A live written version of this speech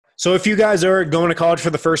So if you guys are going to college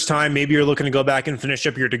for the first time, maybe you're looking to go back and finish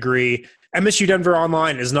up your degree, MSU Denver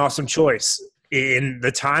Online is an awesome choice. In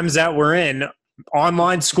the times that we're in,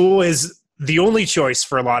 online school is the only choice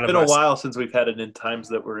for a lot of us. It's been a while since we've had it in times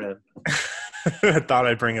that we're in. I thought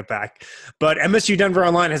I'd bring it back. But MSU Denver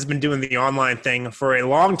Online has been doing the online thing for a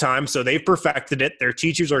long time, so they've perfected it. Their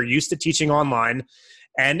teachers are used to teaching online,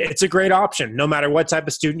 and it's a great option. No matter what type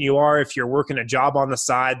of student you are, if you're working a job on the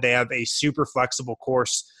side, they have a super flexible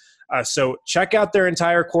course. So check out their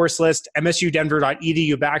entire course list,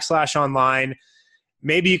 msudenver.edu/online.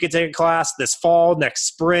 Maybe you could take a class this fall, next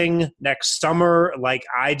spring, next summer, like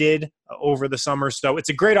I did over the summer. So it's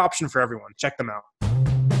a great option for everyone. Check them out.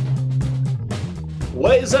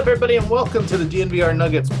 What is up, everybody, and welcome to the DNVR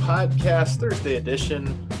Nuggets podcast, Thursday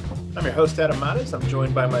edition. I'm your host, Adam Mattes. I'm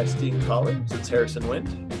joined by my esteemed colleagues. It's Harrison Wind.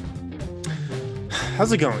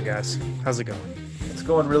 How's it going, guys? How's it going? It's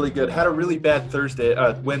going really good. Had a really bad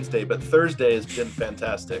Wednesday, but Thursday has been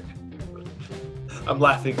fantastic. I'm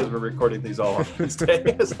laughing because we're recording these all on Wednesday.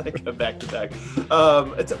 It's like a back-to-back.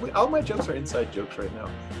 All my jokes are inside jokes right now.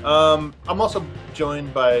 I'm also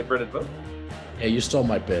joined by Brendan Vogt. Yeah, you stole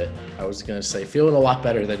my bit. I was going to say, feeling a lot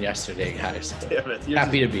better than yesterday, guys. Damn it.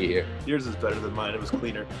 Happy to be here. Yours is better than mine. It was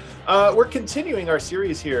cleaner. We're continuing our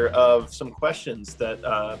series here of some questions that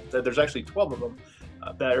there's actually 12 of them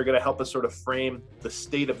that are going to help us sort of frame the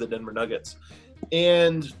state of the Denver Nuggets.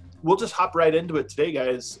 And we'll just hop right into it today,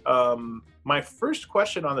 guys. My first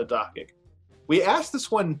question on the docket, we asked this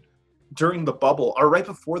one during the bubble, or right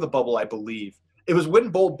before the bubble, I believe. It was when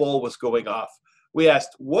Bowl was going off. We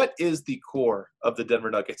asked, what is the core of the Denver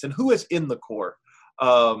Nuggets and who is in the core?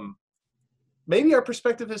 Maybe our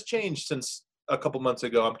perspective has changed since a couple months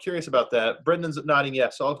ago. I'm curious about that. Brendan's nodding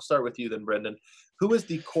yes, so I'll start with you then, Brendan. Who is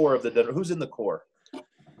the core of the Denver? Who's in the core?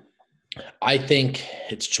 I think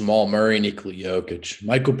it's Jamal Murray, Nikola Jokic,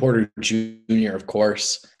 Michael Porter Jr., of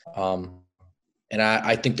course. And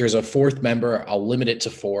I think there's a fourth member. I'll limit it to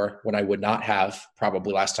 4 when I would not have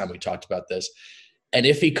probably last time we talked about this. And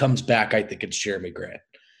if he comes back, I think it's Jeremy Grant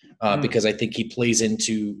because I think he plays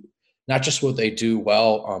into not just what they do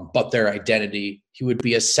well, but their identity. He would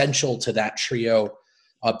be essential to that trio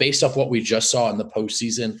based off what we just saw in the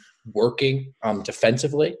postseason working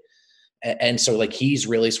defensively. And so, like, he's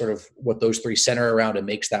really sort of what those 3 center around and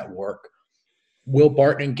makes that work. Will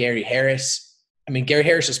Barton and Gary Harris. I mean, Gary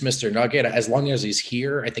Harris is Mr. Nugget. As long as he's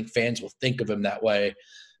here, I think fans will think of him that way.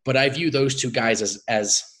 But I view those 2 guys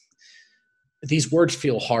as these words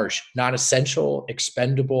feel harsh, not essential,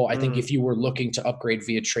 expendable. I think if you were looking to upgrade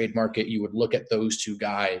via trade market, you would look at those 2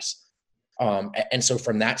 guys. And so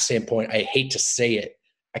from that standpoint, I hate to say it,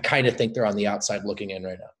 I kind of think they're on the outside looking in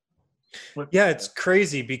right now. Yeah, it's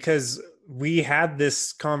crazy because we had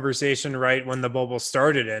this conversation right when the bubble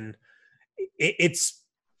started, and it's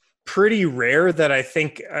pretty rare that I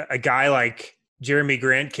think a guy like Jeremy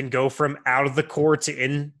Grant can go from out of the core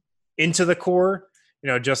to into the core,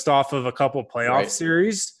 just off of a couple playoff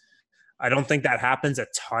series. I don't think that happens a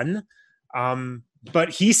ton. But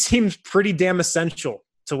he seems pretty damn essential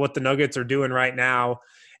to what the Nuggets are doing right now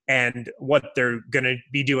and what they're going to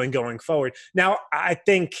be doing going forward. Now, I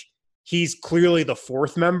think he's clearly the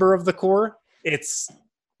 4th member of the core. It's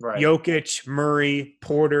Jokic, Murray,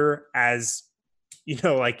 Porter as,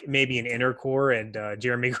 like maybe an inner core, and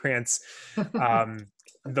Jeremy Grant's the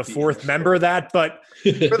 4th member of that. But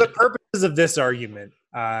for the purposes of this argument,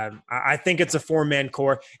 I think it's a 4-man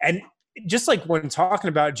core. And just like when talking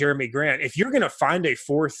about Jeremy Grant, if you're going to find a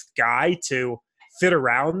 4th guy to fit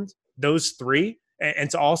around those 3 and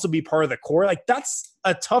to also be part of the core, like that's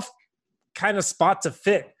a tough kind of spot to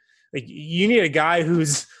fit. Like you need a guy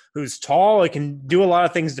who's tall, and can do a lot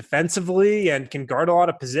of things defensively and can guard a lot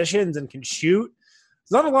of positions and can shoot.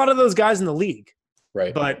 There's not a lot of those guys in the league.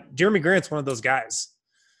 Right. But Jeremy Grant's one of those guys.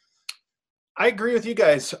 I agree with you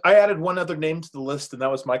guys. I added one other name to the list, and that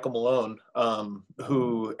was Michael Malone,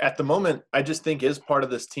 who at the moment I just think is part of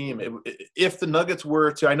this team. If the Nuggets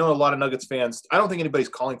were to – I know a lot of Nuggets fans – I don't think anybody's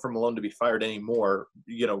calling for Malone to be fired anymore,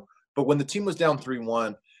 but when the team was down 3-1,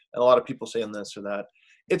 and a lot of people saying this or that,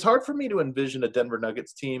 it's hard for me to envision a Denver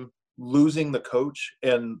Nuggets team losing the coach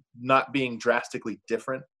and not being drastically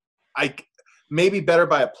different. Maybe better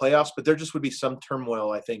by a playoffs, but there just would be some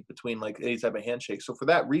turmoil, I think, between like any type of handshake. So for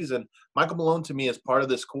that reason, Michael Malone to me is part of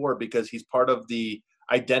this core because he's part of the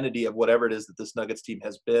identity of whatever it is that this Nuggets team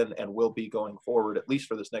has been and will be going forward, at least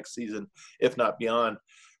for this next season, if not beyond.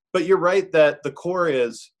 But you're right that the core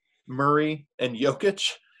is Murray and Jokic.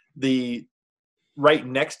 The right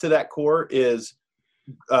next to that core is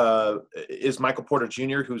Michael Porter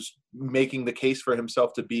Jr., who's making the case for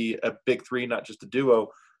himself to be a big 3, not just a duo.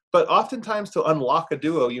 But oftentimes to unlock a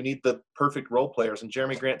duo, you need the perfect role players. And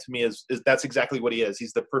Jeremy Grant to me is that's exactly what he is.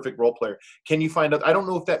 He's the perfect role player. Can you find out? I don't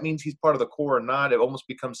know if that means he's part of the core or not. It almost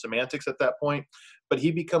becomes semantics at that point. But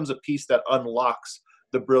he becomes a piece that unlocks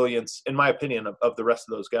the brilliance, in my opinion, of the rest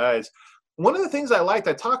of those guys. One of the things I liked,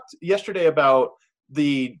 I talked yesterday about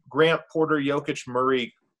the Grant, Porter, Jokic,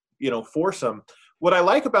 Murray, foursome. What I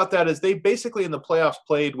like about that is they basically in the playoffs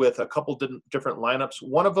played with a couple different lineups.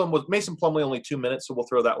 One of them was Mason Plumlee, only 2 minutes, so we'll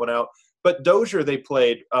throw that one out. But Dozier they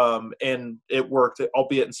played, and it worked,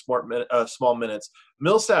 albeit in small minutes.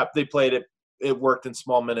 Millsap they played it. It worked in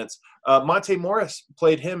small minutes. Monte Morris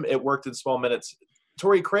played him. It worked in small minutes.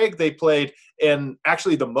 Torrey Craig they played in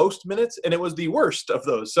actually the most minutes, and it was the worst of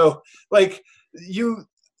those. So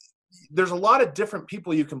there's a lot of different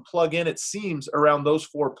people you can plug in, it seems, around those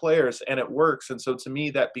four players, and it works. And so to me,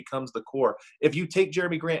 that becomes the core. If you take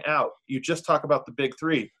Jeremy Grant out, you just talk about the big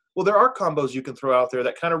three. Well, there are combos you can throw out there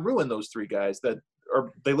that kind of ruin those three guys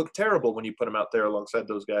they look terrible when you put them out there alongside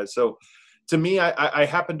those guys. So to me, I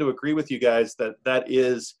happen to agree with you guys that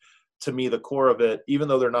is, to me, the core of it, even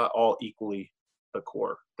though they're not all equally the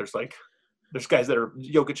core. There's guys that are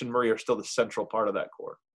Jokic and Murray are still the central part of that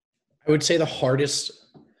core. I would say the hardest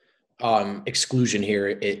exclusion here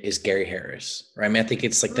is Gary Harris, right? I mean, I think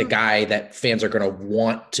it's like the guy that fans are going to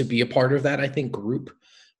want to be a part of that, I think, group.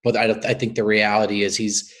 But I think the reality is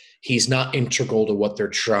he's not integral to what they're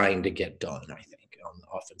trying to get done, I think, on the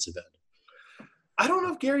offensive end. I don't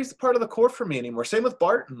know if Gary's part of the core for me anymore. Same with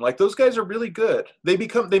Barton. Like, those guys are really good. They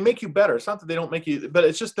make you better. It's not that they don't make you, but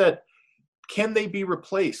it's just that, can they be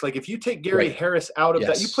replaced? Like, if you take Gary Harris out of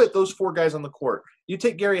that, you put those four guys on the court. You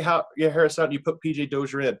take Gary Harris out and you put PJ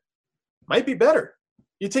Dozier in. Might be better.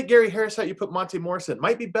 You take Gary Harris out, you put Monte Morris in.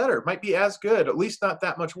 Might be better. Might be as good. At least not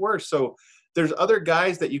that much worse. So there's other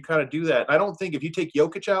guys that you kind of do that. I don't think if you take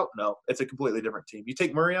Jokic out, no, it's a completely different team. You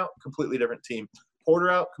take Murray out, completely different team. Porter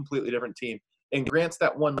out, completely different team. And Grant's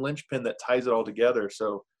that one linchpin that ties it all together.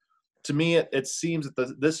 So to me, it seems at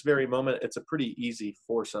this very moment, it's a pretty easy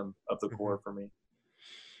foursome of the core for me.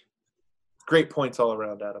 Great points all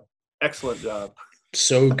around, Adam. Excellent job.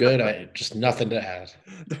 So good. I just nothing to add.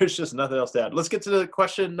 There's just nothing else to add. Let's get to the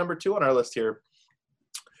question number 2 on our list here.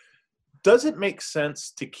 Does it make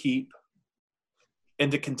sense to keep and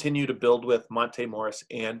to continue to build with Monte Morris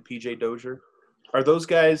and PJ Dozier? Are those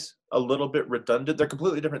guys a little bit redundant? They're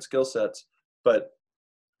completely different skill sets, but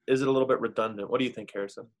is it a little bit redundant? What do you think,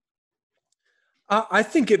 Harrison? I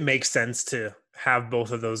think it makes sense to have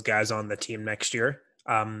both of those guys on the team next year.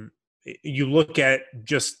 You look at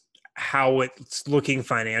just how it's looking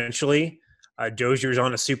financially. Dozier's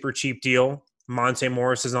on a super cheap deal. Monte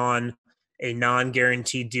Morris is on a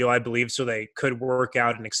non-guaranteed deal, I believe, so they could work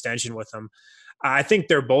out an extension with him. I think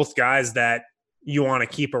they're both guys that you want to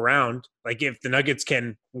keep around. Like, if the Nuggets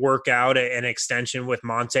can work out an extension with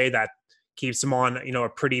Monte that keeps him on, a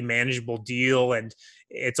pretty manageable deal, and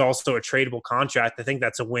it's also a tradable contract, I think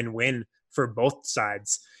that's a win-win for both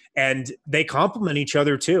sides. And they complement each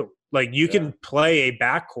other too. Like, you can play a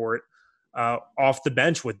backcourt off the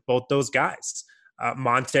bench with both those guys.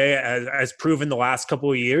 Monte has proven the last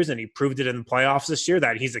couple of years, and he proved it in the playoffs this year,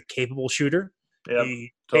 that he's a capable shooter. He's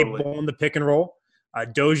capable in the pick and roll.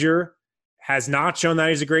 Dozier has not shown that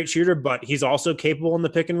he's a great shooter, but he's also capable in the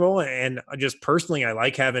pick and roll. And just personally, I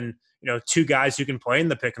like having, 2 guys who can play in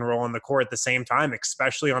the pick and roll on the court at the same time,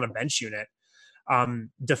 especially on a bench unit.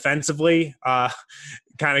 Defensively,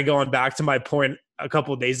 kind of going back to my point a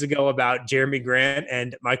couple of days ago about Jeremy Grant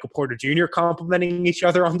and Michael Porter Jr. complementing each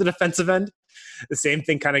other on the defensive end. The same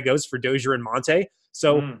thing kind of goes for Dozier and Monte.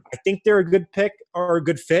 So I think they're a good pick or a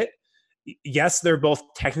good fit. Yes, they're both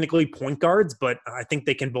technically point guards, but I think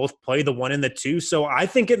they can both play the 1 and the 2. So I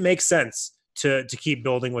think it makes sense to keep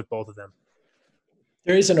building with both of them.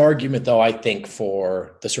 There is an argument, though, I think,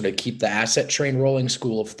 for the sort of keep the asset train rolling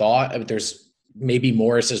school of thought. I mean, there's maybe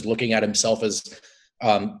Morris is looking at himself as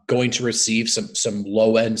going to receive some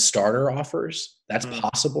low-end starter offers. That's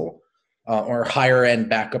possible. Or higher-end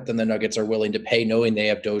backup than the Nuggets are willing to pay, knowing they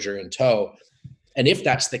have Dozier in tow. And if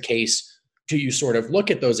that's the case, do you sort of look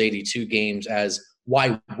at those 82 games as,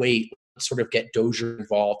 why wait, sort of get Dozier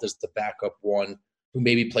involved as the backup one who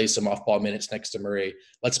maybe plays some off-ball minutes next to Murray?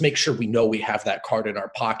 Let's make sure we know we have that card in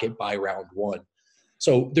our pocket by round 1.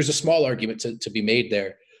 So there's a small argument to be made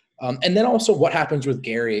there. And then also what happens with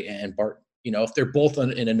Gary and Barton. If they're both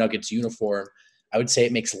in a Nuggets uniform, I would say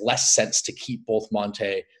it makes less sense to keep both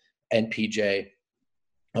Monte and PJ,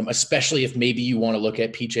 especially if maybe you want to look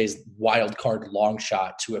at PJ's wild card long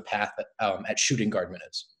shot to a path at shooting guard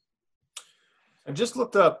minutes. I just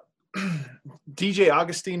looked up. DJ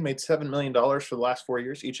Augustine made $7 million for the last 4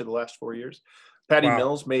 years, each of the last 4 years. Patty Wow.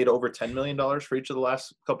 Mills made over $10 million for each of the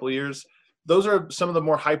last couple of years. Those are some of the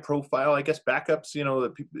more high profile, I guess, backups,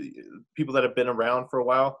 the people that have been around for a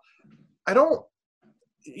while. I don't,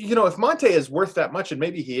 if Monte is worth that much, and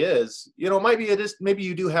maybe he is, maybe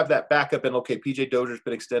you do have that backup, and okay, PJ Dozier's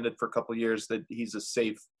been extended for a couple of years, that he's a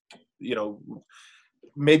safe,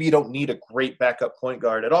 maybe you don't need a great backup point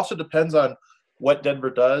guard. It also depends on what Denver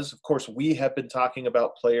does. Of course, we have been talking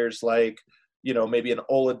about players like, maybe an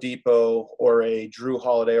Oladipo or a Drew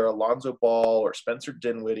Holiday or Alonzo Ball or Spencer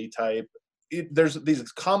Dinwiddie type. There's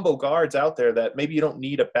these combo guards out there that maybe you don't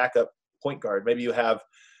need a backup point guard. Maybe you have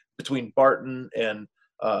between Barton and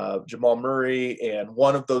Jamal Murray and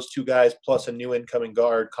one of those two guys plus a new incoming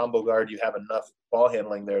guard, combo guard, you have enough ball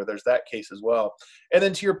handling there. There's that case as well. And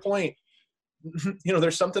then to your point,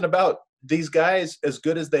 there's something about these guys, as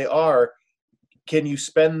good as they are, can you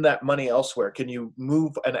spend that money elsewhere? Can you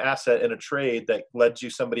move an asset in a trade that lends you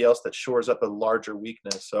somebody else that shores up a larger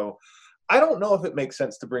weakness? So I don't know if it makes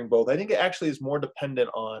sense to bring both. I think it actually is more dependent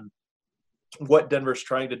on what Denver's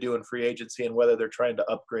trying to do in free agency and whether they're trying to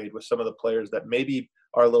upgrade with some of the players that maybe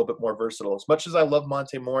are a little bit more versatile. As much as I love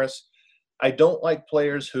Monte Morris, I don't like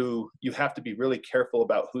players who you have to be really careful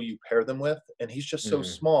about who you pair them with. And he's just so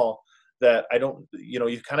small that I don't,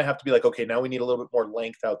 you kind of have to be like, okay, now we need a little bit more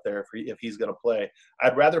length out there if he's going to play.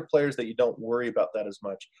 I'd rather players that you don't worry about that as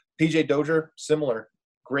much. PJ Dozier, similar,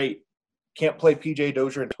 great. Can't play PJ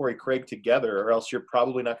Dozier and Torrey Craig together, or else you're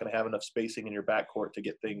probably not going to have enough spacing in your backcourt to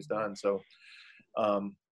get things done. So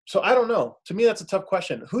I don't know. To me, that's a tough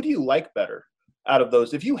question. Who do you like better out of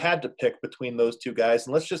those? If you had to pick between those two guys,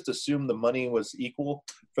 and let's just assume the money was equal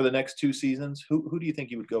for the next 2 seasons, who do you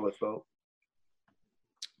think you would go with, Bo?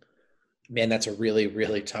 Man, that's a really,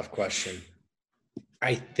 really tough question.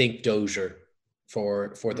 I think Dozier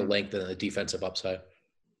for the length and the defensive upside.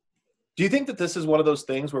 Do you think that this is one of those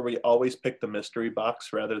things where we always pick the mystery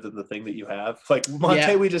box rather than the thing that you have? Like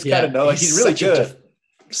Monte, we just kind of know he's really good.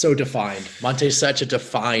 So defined. Monte's such a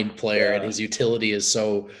defined player, and his utility is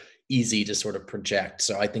so easy to sort of project.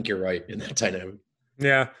 So I think you're right in that dynamic.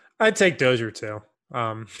 Yeah, I'd take Dozier too.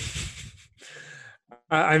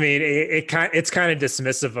 I mean, it's kind of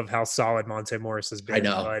dismissive of how solid Monte Morris has been. I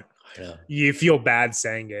know. But you feel bad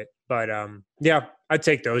saying it. But, yeah, I'd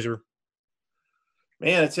take Dozier.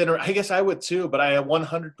 Man, it's interesting. I guess I would too, but I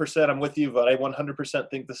 100%, I'm with you, but I 100%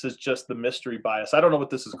 think this is just the mystery bias. I don't know what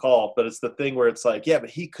this is called, but it's the thing where it's like, yeah, but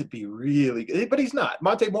he could be really good. But he's not.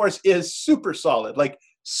 Monte Morris is super solid, like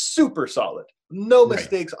super solid. No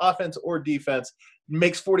mistakes, offense or defense.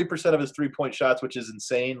 Makes 40% of his three-point shots, which is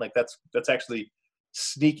insane. Like that's actually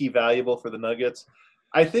sneaky valuable for the Nuggets.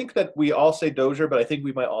 I think that we all say Dozier, but I think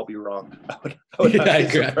we might all be wrong. I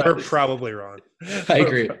agree. We're probably wrong. I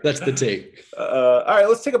agree. That's the take. All right,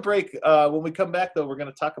 let's take a break. When we come back, though, we're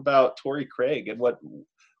going to talk about Torrey Craig and what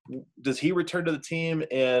does he return to the team,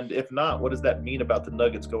 and if not, what does that mean about the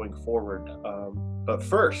Nuggets going forward? But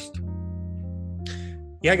first.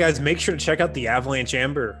 Yeah, guys, make sure to check out the Avalanche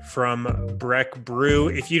Amber from Breck Brew.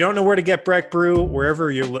 If you don't know where to get Breck Brew,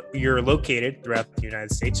 wherever you're located throughout the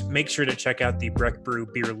United States, make sure to check out the Breck Brew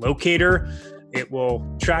Beer Locator. It will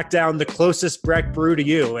track down the closest Breck Brew to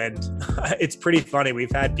you, and it's pretty funny.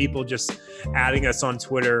 We've had people just adding us on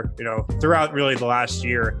Twitter, throughout really the last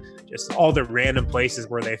year, just all the random places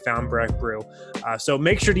where they found Breck Brew. So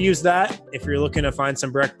make sure to use that. If you're looking to find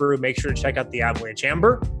some Breck Brew, make sure to check out the Avalanche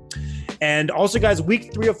Amber. And also, guys,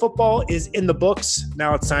 week 3 of football is in the books.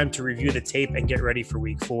 Now it's time to review the tape and get ready for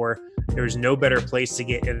week 4. There's no better place to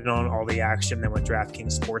get in on all the action than with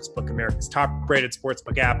DraftKings Sportsbook, America's top-rated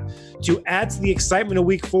sportsbook app. To add to the excitement of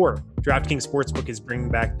week 4, DraftKings Sportsbook is bringing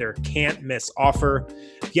back their can't-miss offer.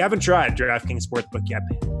 If you haven't tried DraftKings Sportsbook yet,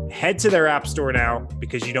 head to their app store now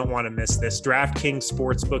because you don't want to miss this. DraftKings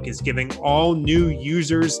Sportsbook is giving all new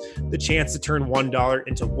users the chance to turn $1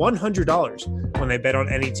 into $100 when they bet on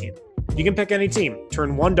any team. You can pick any team.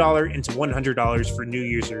 Turn $1 into $100 for new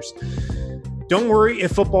users. Don't worry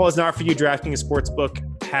if football is not for you. DraftKings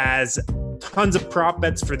Sportsbook has tons of prop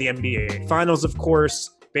bets for the NBA Finals, of course.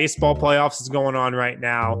 Baseball playoffs is going on right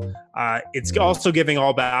now. It's also giving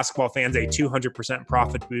all basketball fans a 200%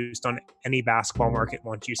 profit boost on any basketball market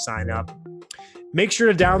once you sign up. Make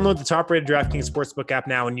sure to download the top-rated DraftKings Sportsbook app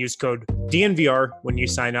now and use code DNVR when you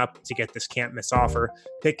sign up to get this can't-miss offer.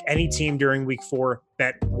 Pick any team during Week 4,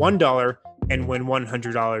 bet $1 and win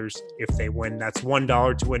 $100 if they win. That's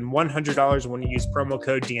 $1 to win $100 when you use promo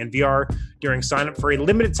code DNVR during sign-up for a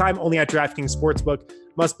limited time only at DraftKings Sportsbook.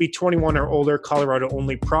 Must be 21 or older, Colorado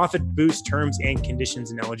only. Profit boost terms and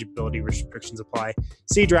conditions and eligibility restrictions apply.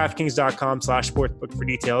 See DraftKings.com/sportsbook for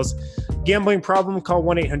details. Gambling problem? Call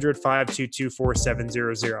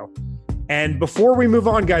 1-800-522-4700. And before we move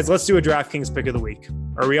on, guys, let's do a DraftKings pick of the week.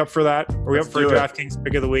 Are we up for that? Are we up for a DraftKings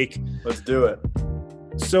pick of the week? Let's do it.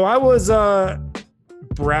 So I was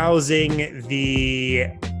browsing the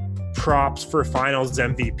props for Finals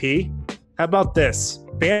MVP. How about this?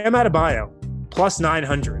 Bam Adebayo, plus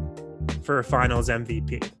 900 for a Finals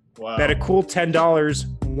MVP. Wow. Bet a cool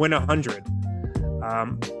 $10, win 100.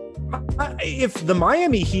 If the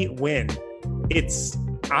Miami Heat win, it's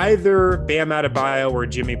either Bam Adebayo or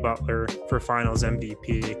Jimmy Butler for Finals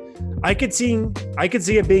MVP. I could see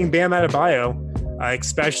it being Bam Adebayo,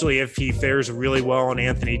 especially if he fares really well on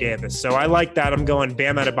Anthony Davis. So I like that. I'm going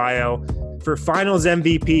Bam Adebayo for Finals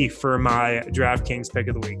MVP for my DraftKings pick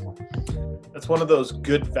of the week. That's one of those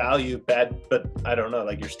good value, bad, but I don't know.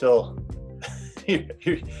 Like you're still,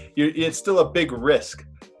 it's still a big risk.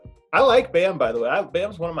 I like Bam, by the way.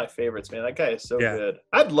 Bam's one of my favorites, man. That guy is so good.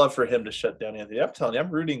 I'd love for him to shut down Anthony. I'm telling you, I'm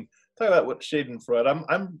rooting. Talk about what shade and Freud.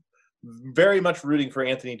 I'm very much rooting for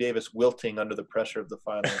Anthony Davis wilting under the pressure of the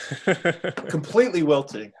finals. Completely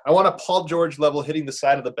wilting. I want a Paul George level hitting the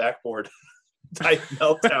side of the backboard type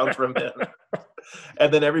meltdown from him.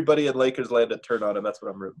 And then everybody in Lakers land to turn on him. That's what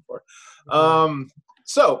I'm rooting for.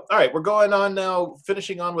 So, all right, we're going on now,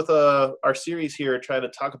 finishing on with our series here, trying to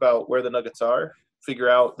talk about where the Nuggets are, figure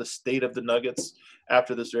out the state of the Nuggets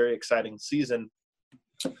after this very exciting season.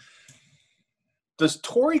 Does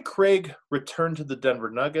Torrey Craig return to the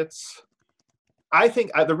Denver Nuggets? I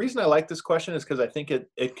think the reason I like this question is because I think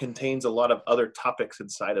it contains a lot of other topics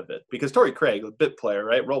inside of it. Because Torrey Craig, a bit player,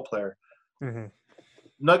 right, role player. Mm-hmm.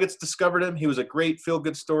 Nuggets discovered him. He was a great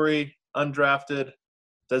feel-good story, undrafted.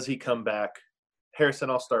 Does he come back?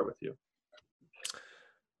 Harrison, I'll start with you.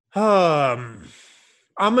 I'm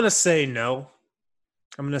going to say no.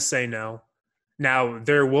 Now,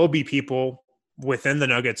 there will be people within the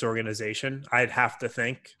Nuggets organization, I'd have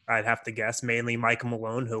to guess, mainly Michael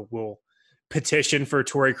Malone, who will petition for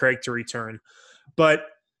Torrey Craig to return. But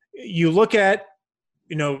you look at,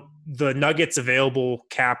 the Nuggets available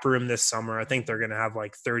cap room this summer. I think they're going to have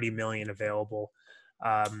like $30 million available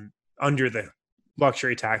under the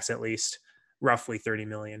luxury tax, at least roughly $30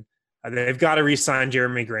 million. They've got to re-sign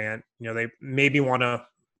Jeremy Grant. They maybe want to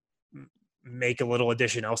make a little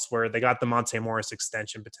addition elsewhere. They got the Monte Morris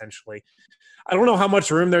extension potentially. I don't know how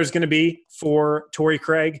much room there's going to be for Torrey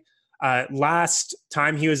Craig. Last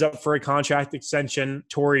time he was up for a contract extension,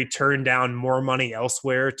 Torrey turned down more money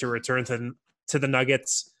elsewhere to return to the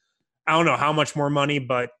Nuggets. I don't know how much more money,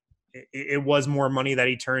 but it was more money that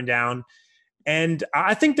he turned down. And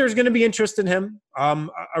I think there's going to be interest in him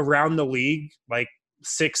around the league, like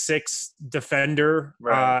 6'6" defender,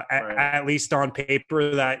 right. At least on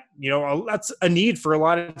paper, that, that's a need for a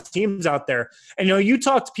lot of teams out there. And, you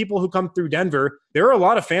talk to people who come through Denver, there are a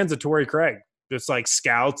lot of fans of Torrey Craig, just like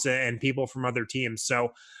scouts and people from other teams.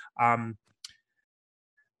 So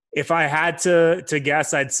if I had to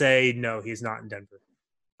guess, I'd say no, he's not in Denver.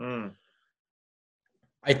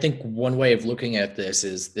 I think one way of looking at this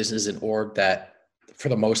is an org that, for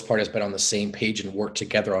the most part, has been on the same page and worked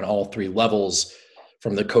together on all three levels,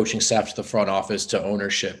 from the coaching staff to the front office to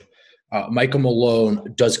ownership. Michael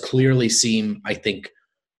Malone does clearly seem, I think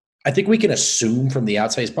we can assume from the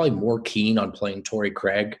outside, he's probably more keen on playing Torrey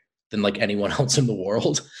Craig than like anyone else in the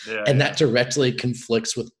world. Yeah, and that directly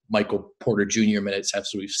conflicts with Michael Porter Jr. minutes, as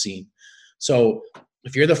we've seen. So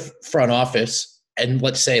if you're the front office, and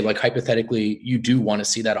let's say, like, hypothetically, you do want to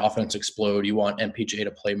see that offense explode, you want MPJ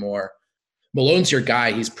to play more, Malone's your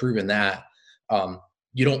guy. He's proven that.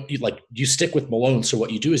 You stick with Malone. So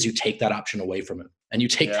what you do is you take that option away from him, and you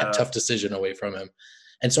take that tough decision away from him.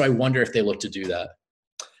 And so I wonder if they look to do that.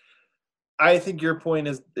 I think your point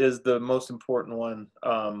is the most important one.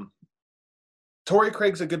 Torrey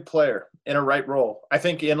Craig's a good player in a right role. I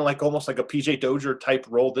think in almost like a PJ Dozier type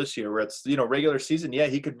role this year, where it's, regular season. Yeah,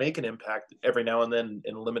 he could make an impact every now and then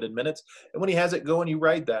in limited minutes. And when he has it going, you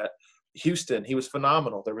ride that. Houston, he was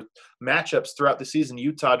phenomenal. There were matchups throughout the season.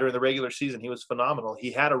 Utah during the regular season, he was phenomenal.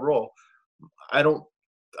 He had a role.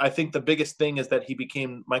 I think the biggest thing is that he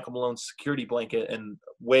became Michael Malone's security blanket and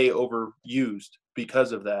way overused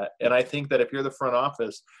because of that. And I think that if you're the front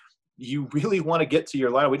office, you really want to get to your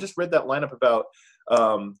lineup. We just read that lineup about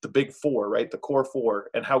the big four, right? The core four,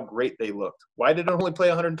 and how great they looked. Why did it only play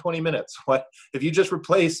 120 minutes? What if you just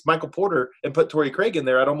replaced Michael Porter and put Torrey Craig in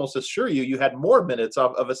there? I'd almost assure you had more minutes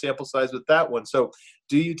of a sample size with that one. So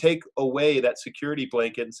do you take away that security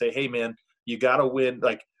blanket and say, hey man, you got to win?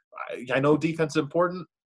 Like, I know defense is important.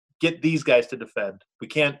 Get these guys to defend. We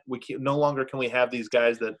can't no longer can we have these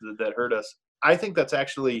guys that hurt us. I think that's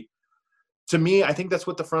actually, to me, I think that's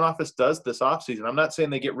what the front office does this offseason. I'm not saying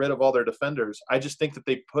they get rid of all their defenders. I just think that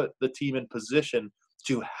they put the team in position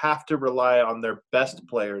you have to rely on their best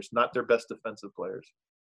players, not their best defensive players.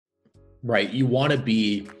 Right. You want to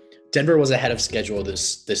be – Denver was ahead of schedule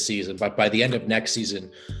this season, but by the end of next season,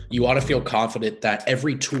 you want to feel confident that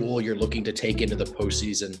every tool you're looking to take into the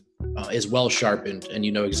postseason is well sharpened and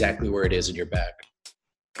you know exactly where it is in your bag.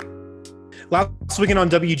 Last weekend on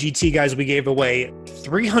WGT, guys, we gave away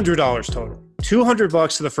 $300 total.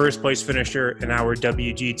 $200 to the first place finisher in our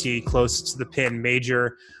WGT closest to the pin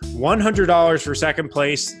major. $100 for second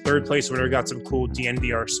place. Third place winner got some cool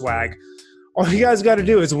DNVR swag. All you guys got to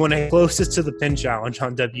do is win a closest to the pin challenge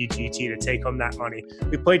on WGT to take home that money.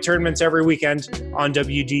 We play tournaments every weekend on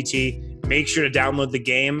WGT. Make sure to download the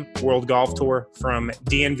game, World Golf Tour, from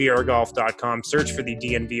DNVRgolf.com. Search for the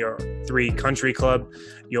DNVR 3 Country Club.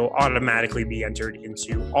 You'll automatically be entered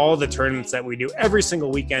into all the tournaments that we do every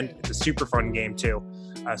single weekend. It's a super fun game, too.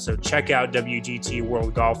 So check out WGT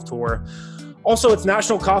World Golf Tour. Also, it's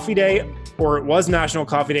National Coffee Day, or it was National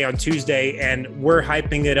Coffee Day on Tuesday, and we're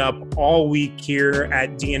hyping it up all week here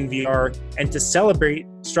at DNVR. And to celebrate,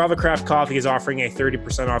 Strava Craft Coffee is offering a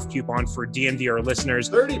 30% off coupon for DNVR listeners.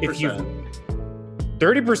 30%? If you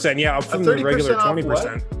 30%, yeah, up from the regular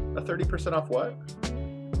 20%. A 30% off what?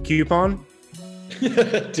 Coupon?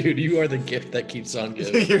 Dude, you are the gift that keeps on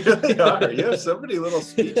giving. You really are. You have so many little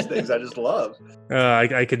speech things I just love.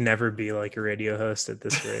 I could never be like a radio host at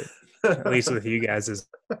this rate. At least with you guys as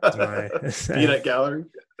my peanut gallery.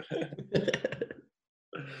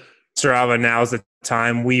 Strava, now's the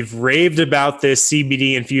time. We've raved about this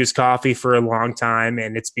CBD infused coffee for a long time,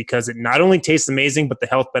 and it's because it not only tastes amazing, but the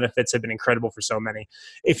health benefits have been incredible for so many.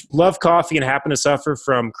 If you love coffee and happen to suffer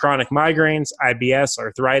from chronic migraines, IBS,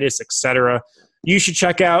 arthritis, etc., you should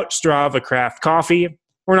check out Strava Craft Coffee.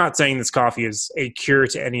 We're not saying this coffee is a cure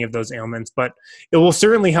to any of those ailments, but it will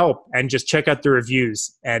certainly help. And just check out the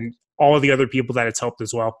reviews and all of the other people that it's helped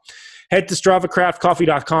as well. Head to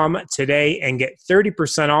StravaCraftCoffee.com today and get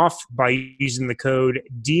 30% off by using the code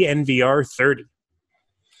DNVR30.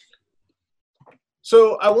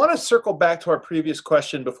 So I want to circle back to our previous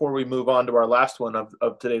question before we move on to our last one of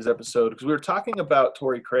today's episode, because we were talking about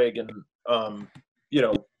Torrey Craig and,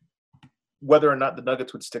 whether or not the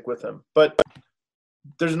Nuggets would stick with him. But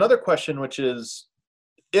there's another question, which is,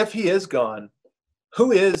 if he is gone,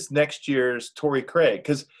 who is next year's Torrey Craig?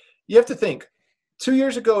 Because you have to think, 2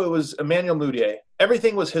 years ago, it was Emmanuel Mudiay.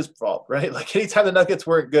 Everything was his fault, right? Like anytime the Nuggets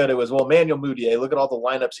weren't good, it was, well, Emmanuel Mudiay, look at all the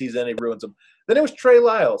lineups he's in, he ruins them. Then it was Trey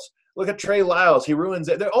Lyles. Look at Trey Lyles, he ruins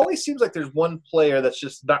it. There always seems like there's one player that's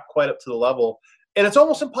just not quite up to the level. And it's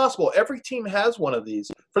almost impossible. Every team has one of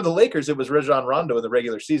these. For the Lakers, it was Rajon Rondo in the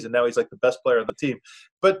regular season. Now he's like the best player on the team.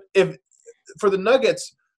 But for the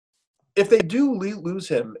Nuggets, if they do lose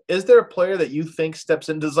him, is there a player that you think steps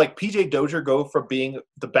in? Does like PJ Dozier go from being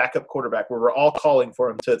the backup quarterback where we're all calling for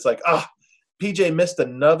him to it's like, PJ missed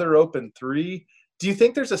another open three? Do you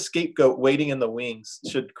think there's a scapegoat waiting in the wings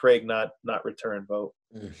should Craig not return, Vote?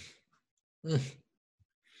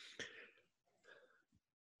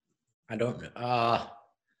 I don't know.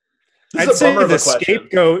 I'd say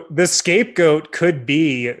the scapegoat could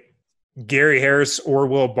be Gary Harris or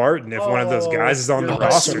Will Barton if one of those guys is on the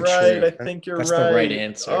roster. Right. I think you're right. That's the right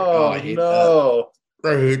answer. Oh, I hate no.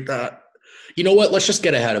 that. I hate that. You know what? Let's just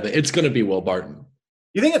get ahead of it. It's going to be Will Barton.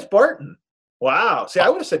 You think it's Barton? Wow. See, I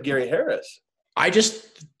would have said Gary Harris. I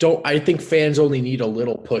just don't – I think fans only need a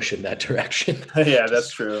little push in that direction. Yeah,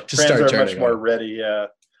 that's true. to fans start are turning much more on. ready, yeah.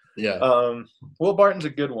 Yeah. Will Barton's a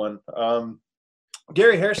good one.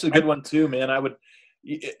 Gary Harris is a good one too, man. I would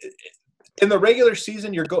in the regular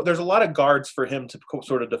season, there's a lot of guards for him to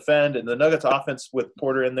sort of defend, and the Nuggets offense with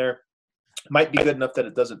Porter in there might be good enough that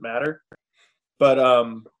it doesn't matter. But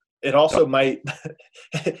it also might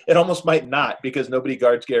it almost might not, because nobody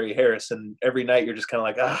guards Gary Harris, and every night you're just kind of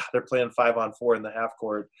like, they're playing 5-on-4 in the half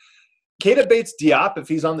court. Keita Bates-Diop, if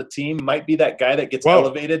he's on the team, might be that guy that gets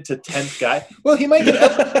elevated to 10th guy. Well, he might get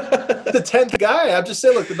the 10th guy. I'm just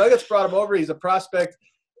saying, look, the Nuggets brought him over. He's a prospect.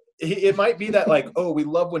 It might be that, like, we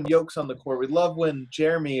love when Yoke's on the court. We love when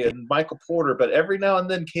Jeremy and Michael Porter. But every now and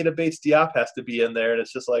then, Keita Bates-Diop has to be in there. And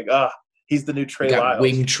it's just like, he's the new Trey Lyles.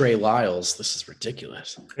 Wing Trey Lyles. This is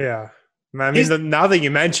ridiculous. Yeah. I mean, now that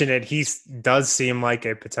you mention it, he does seem like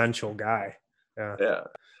a potential guy. Yeah.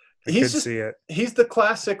 See it. He's the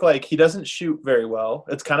classic, like, he doesn't shoot very well.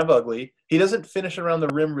 It's kind of ugly. He doesn't finish around the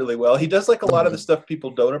rim really well. He does like a lot of the stuff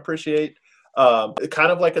people don't appreciate,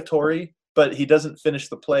 kind of like a Torrey, but he doesn't finish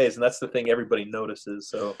the plays, and that's the thing everybody notices.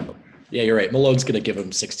 So, yeah, you're right. Malone's going to give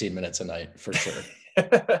him 16 minutes a night for sure.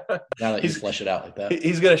 Now that you flesh it out like that,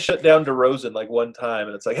 he's going to shut down DeRozan like one time,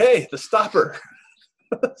 and it's like, hey, the stopper.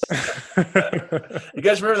 You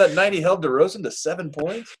guys remember that night he held DeRozan to 7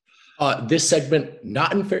 points? This segment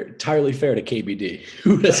not entirely fair to KBD,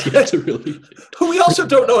 who has yet to really. Who we also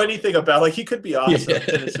don't know anything about. Like, he could be awesome, Yeah.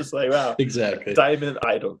 and it's just like, wow, exactly. Diamond.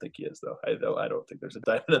 I don't think he is, though. I don't think there's a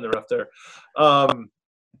diamond in the rough there.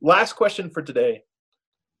 Last question for today: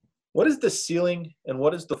 what is the ceiling and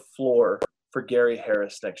what is the floor for Gary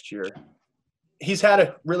Harris next year? He's had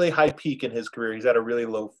a really high peak in his career. He's had a really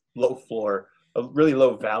low floor, a really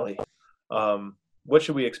low valley. What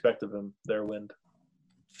should we expect of him there, Wind?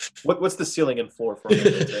 What's the ceiling and floor for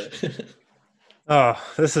him? Oh,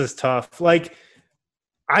 this is tough. Like,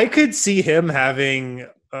 I could see him having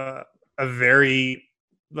a very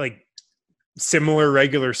similar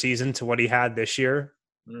regular season to what he had this year.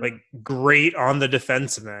 Like, great on the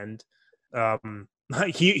defensive end.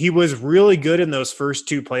 He was really good in those first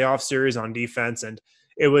two playoff series on defense, and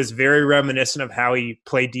it was very reminiscent of how he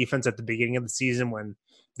played defense at the beginning of the season when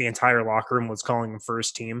the entire locker room was calling him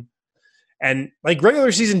first team. And like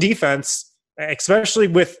regular season defense, especially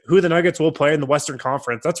with who the Nuggets will play in the Western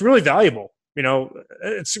Conference, that's really valuable.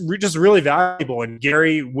 It's just really valuable. And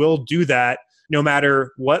Gary will do that no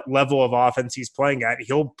matter what level of offense he's playing at.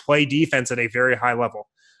 He'll play defense at a very high level.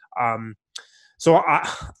 So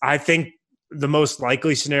I think the most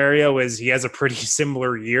likely scenario is he has a pretty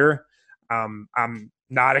similar year. I'm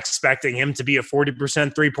not expecting him to be a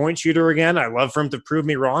 40% three-point shooter again. I love for him to prove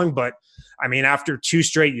me wrong, but I mean, after 2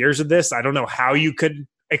 straight years of this, I don't know how you could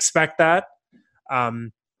expect that.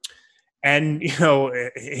 And,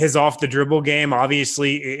 his off the dribble game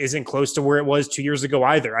obviously isn't close to where it was 2 years ago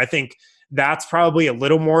either. I think that's probably a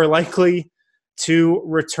little more likely to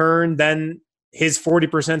return than his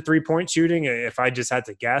 40% three-point shooting, if I just had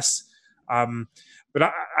to guess.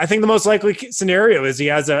 But I think the most likely scenario is he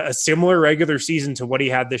has a similar regular season to what he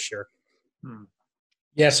had this year.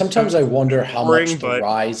 Yeah, sometimes I wonder how much the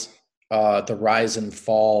rise and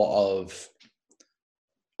fall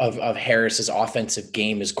of Harris's offensive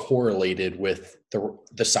game is correlated with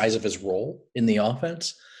the size of his role in the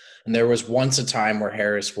offense. And there was once a time where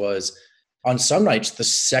Harris was, on some nights, the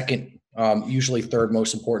second, usually third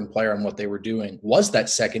most important player on what they were doing, was that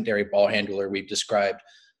secondary ball handler we've described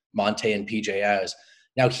Monte and PJ as.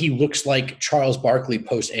 Now he looks like Charles Barkley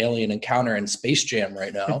post-Alien Encounter in Space Jam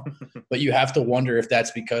right now, but you have to wonder if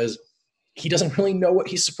that's because he doesn't really know what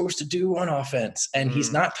he's supposed to do on offense, and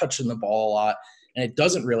he's not touching the ball a lot, and it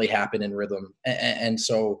doesn't really happen in rhythm. And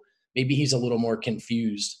so maybe he's a little more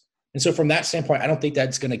confused. And so from that standpoint, I don't think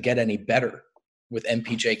that's going to get any better with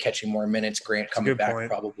MPJ catching more minutes, Grant coming back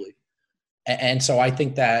probably. And so I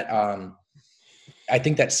think that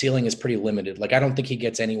ceiling is pretty limited. Like, I don't think he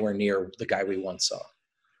gets anywhere near the guy we once saw.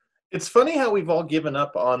 It's funny how we've all given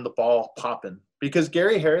up on the ball popping, because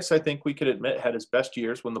Gary Harris, I think we could admit, had his best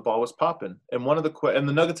years when the ball was popping. And and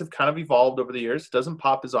the Nuggets have kind of evolved over the years. It doesn't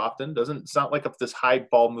pop as often. It's not like this high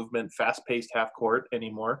ball movement, fast-paced half court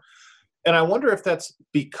anymore. And I wonder if that's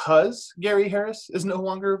because Gary Harris is no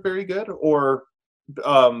longer very good, or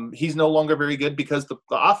he's no longer very good because the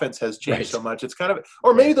offense has changed so much. It's kind of,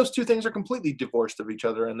 or maybe those two things are completely divorced of each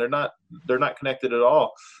other and they're not connected at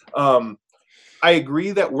all. I agree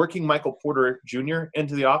that working Michael Porter Jr.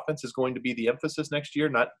 into the offense is going to be the emphasis next year,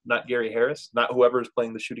 not Gary Harris, not whoever is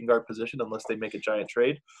playing the shooting guard position, unless they make a giant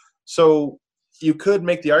trade. So you could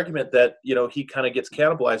make the argument that, he kind of gets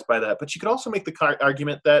cannibalized by that, but you could also make the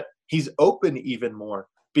argument that he's open even more,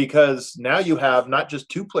 because now you have not just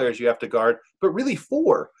 2 players you have to guard, but really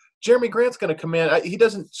 4. Jeremy Grant's going to command. He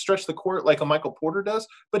doesn't stretch the court like a Michael Porter does,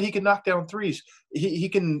 but he can knock down threes. He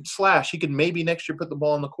can slash. He can maybe next year put the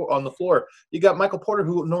ball on the floor. You got Michael Porter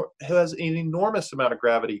who has an enormous amount of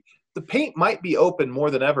gravity. The paint might be open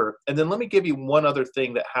more than ever. And then let me give you one other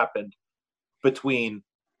thing that happened between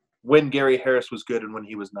when Gary Harris was good and when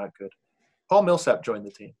he was not good. Paul Millsap joined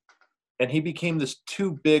the team, and he became this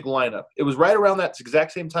 2 big lineup. It was right around that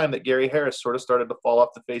exact same time that Gary Harris sort of started to fall off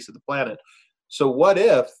the face of the planet. So what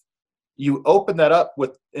if you open that up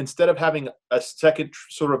with, instead of having a second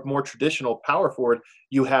sort of more traditional power forward,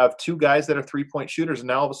 you have 2 guys that are 3-point shooters, and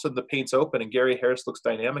now all of a sudden the paint's open and Gary Harris looks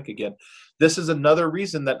dynamic again. This is another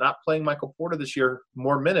reason that not playing Michael Porter this year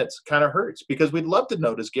more minutes kind of hurts, because we'd love to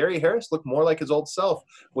know, does Gary Harris look more like his old self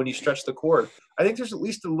when you stretch the court? I think there's at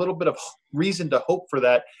least a little bit of reason to hope for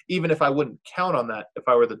that, even if I wouldn't count on that if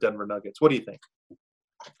I were the Denver Nuggets. What do you think?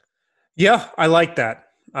 Yeah, I like that.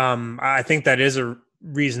 I think that is a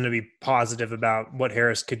reason to be positive about what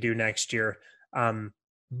Harris could do next year.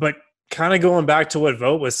 But kind of going back to what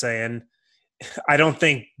Vogt was saying, I don't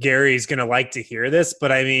think Gary's going to like to hear this,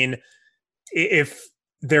 but I mean, if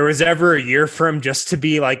there was ever a year for him just to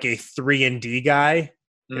be like a 3-and-D guy,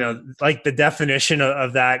 like the definition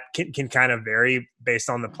of that can kind of vary based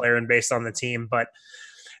on the player and based on the team. But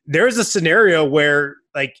there's a scenario where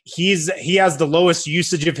like he has the lowest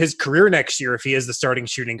usage of his career next year if he is the starting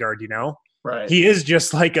shooting guard, Right. He is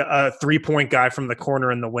just like a 3-point guy from the corner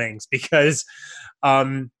and the wings because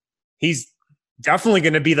he's definitely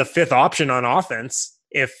going to be the fifth option on offense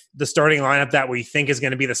if the starting lineup that we think is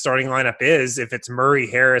going to be the starting lineup if it's Murray,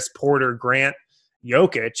 Harris, Porter, Grant,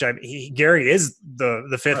 Jokic. I mean, Gary is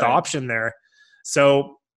the fifth option there.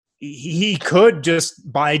 So he could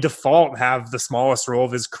just by default have the smallest role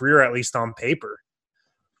of his career, at least on paper.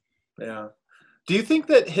 Yeah. Do you think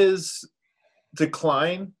that his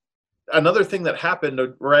decline, another thing that happened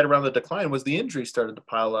right around the decline was the injury started to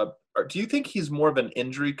pile up? Or do you think he's more of an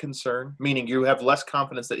injury concern, meaning you have less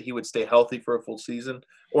confidence that he would stay healthy for a full season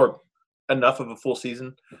or enough of a full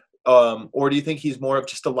season? Or do you think he's more of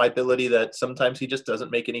just a liability that sometimes he just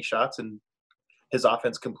doesn't make any shots and his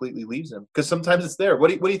offense completely leaves him? Because sometimes it's there. What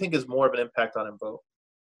do you think is more of an impact on him both?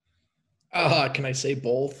 Can I say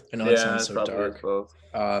both? I know that sounds so dark. Both.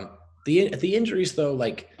 The injuries, though,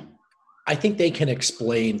 like I think they can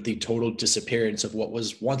explain the total disappearance of what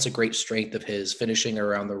was once a great strength of his, finishing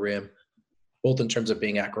around the rim, both in terms of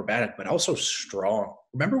being acrobatic, but also strong.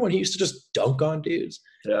 Remember when he used to just dunk on dudes?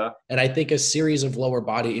 Yeah. And I think a series of lower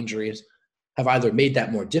body injuries have either made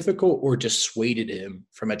that more difficult or dissuaded him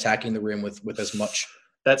from attacking the rim with as much.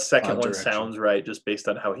 That second one sounds right, just based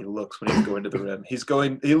on how he looks when he's going to the rim.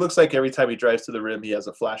 He looks like every time he drives to the rim, he has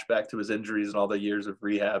a flashback to his injuries and all the years of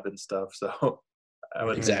rehab and stuff. So I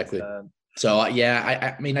would exactly. So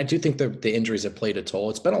yeah, I mean, I do think the injuries have played a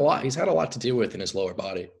toll. It's been a lot. He's had a lot to deal with in his lower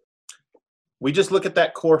body. We just look at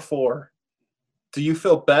that core four. Do you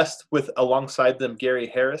feel best with alongside them Gary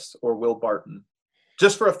Harris or Will Barton?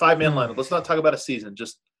 Just for a 5-man lineup. Let's not talk about a season.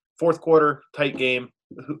 Just fourth quarter, tight game.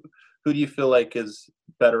 Who do you feel like is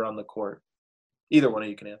better on the court? Either one of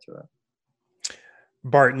you can answer that.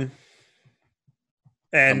 Barton.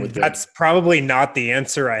 And that's probably not the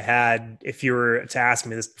answer I had if you were to ask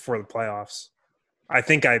me this before the playoffs. I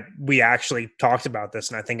think we actually talked about this,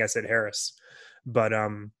 and I think I said Harris. But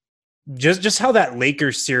just how that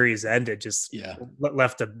Lakers series ended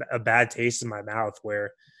left a bad taste in my mouth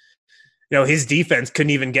where, his defense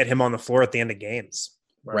couldn't even get him on the floor at the end of games.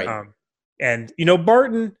 Right. And,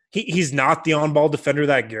 Barton, he's not the on-ball defender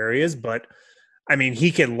that Gary is, but, I mean, he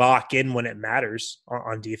can lock in when it matters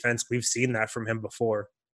on defense. We've seen that from him before.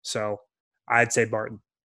 So I'd say Barton.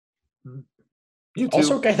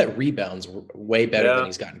 Also a guy that rebounds way better than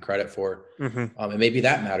he's gotten credit for. Mm-hmm. And maybe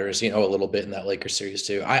that matters, a little bit in that Lakers series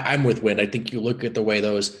too. I'm with Wynn. I think you look at the way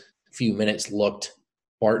those few minutes looked,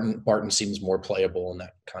 Barton seems more playable in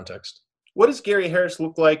that context. What does Gary Harris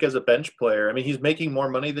look like as a bench player? I mean, he's making more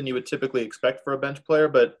money than you would typically expect for a bench player,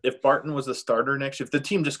 but if Barton was the starter next year, if the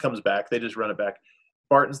team just comes back, they just run it back,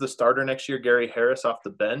 Barton's the starter next year, Gary Harris off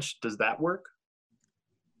the bench, does that work?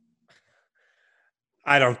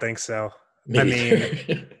 I don't think so. Maybe. I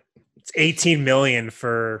mean, it's $18 million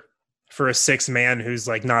for a six-man who's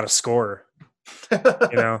like not a scorer,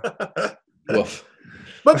 Woof.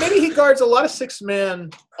 But maybe he guards a lot of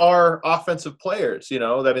six-man are offensive players, I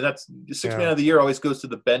mean, that's six-man of the year always goes to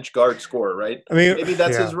the bench guard scorer, right? I mean, maybe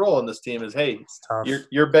that's his role in this team is, hey,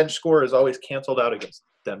 your bench scorer is always canceled out against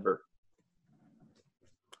Denver.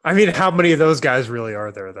 I mean, how many of those guys really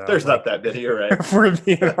are there, though? There's not that many, you're right. If we're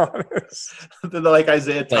being honest. They're like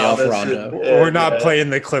Isaiah Thomas. We're not playing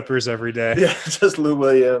the Clippers every day. Yeah, just Lou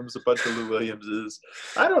Williams, a bunch of Lou Williamses.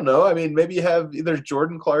 I don't know. I mean, maybe there's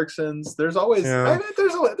Jordan Clarksons. There's always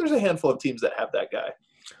there's a handful of teams that have that guy.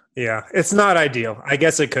 Yeah, it's not ideal. I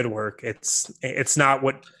guess it could work. It's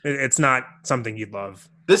not something you'd love.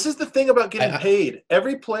 This is the thing about getting paid.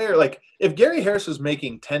 Every player, like if Gary Harris was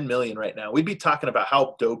making $10 million right now, we'd be talking about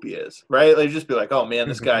how dope he is, right? They'd just be like, "Oh man,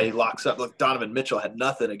 this guy locks up." Look, Donovan Mitchell had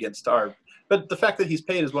nothing against Starr, but the fact that he's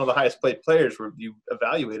paid as one of the highest paid players, where you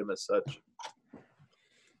evaluate him as such.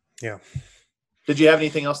 Yeah. Did you have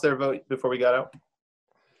anything else there before we got out?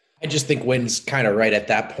 I just think Wynn's kind of right at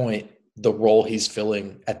that point. The role he's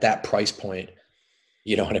filling at that price point,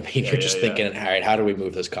 you know what I mean? You're just thinking, all right, how do we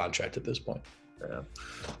move this contract at this point? Yeah.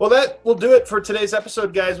 Well, that will do it for today's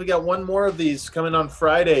episode, guys. We got one more of these coming on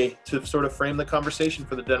Friday to sort of frame the conversation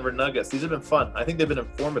for the Denver Nuggets. These have been fun. I think they've been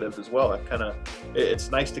informative as well. It's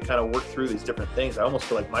nice to kind of work through these different things. I almost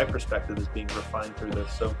feel like my perspective is being refined through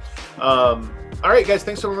this. So, all right, guys,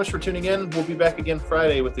 thanks so much for tuning in. We'll be back again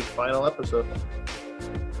Friday with the final episode.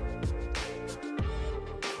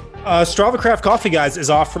 Strava Craft Coffee, guys, is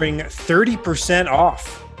offering 30%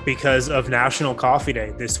 off because of National Coffee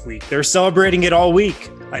Day this week. They're celebrating it all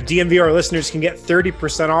week. DNVR listeners can get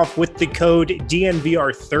 30% off with the code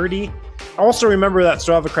DNVR30. Also remember that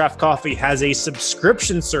Strava Craft Coffee has a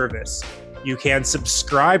subscription service you can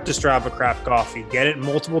subscribe to Strava Craft Coffee, get it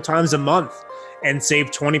multiple times a month, and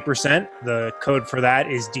save 20%. The code for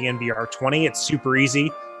that is DNVR20. It's super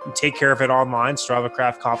easy. You take care of it online,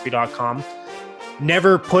 StravaCraftCoffee.com.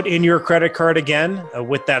 Never put in your credit card again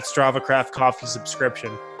with that Strava Craft Coffee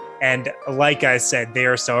subscription. And like I said, they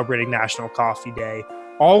are celebrating National Coffee Day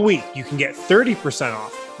all week. You can get 30%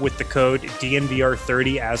 off with the code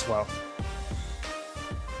DNVR30 as well.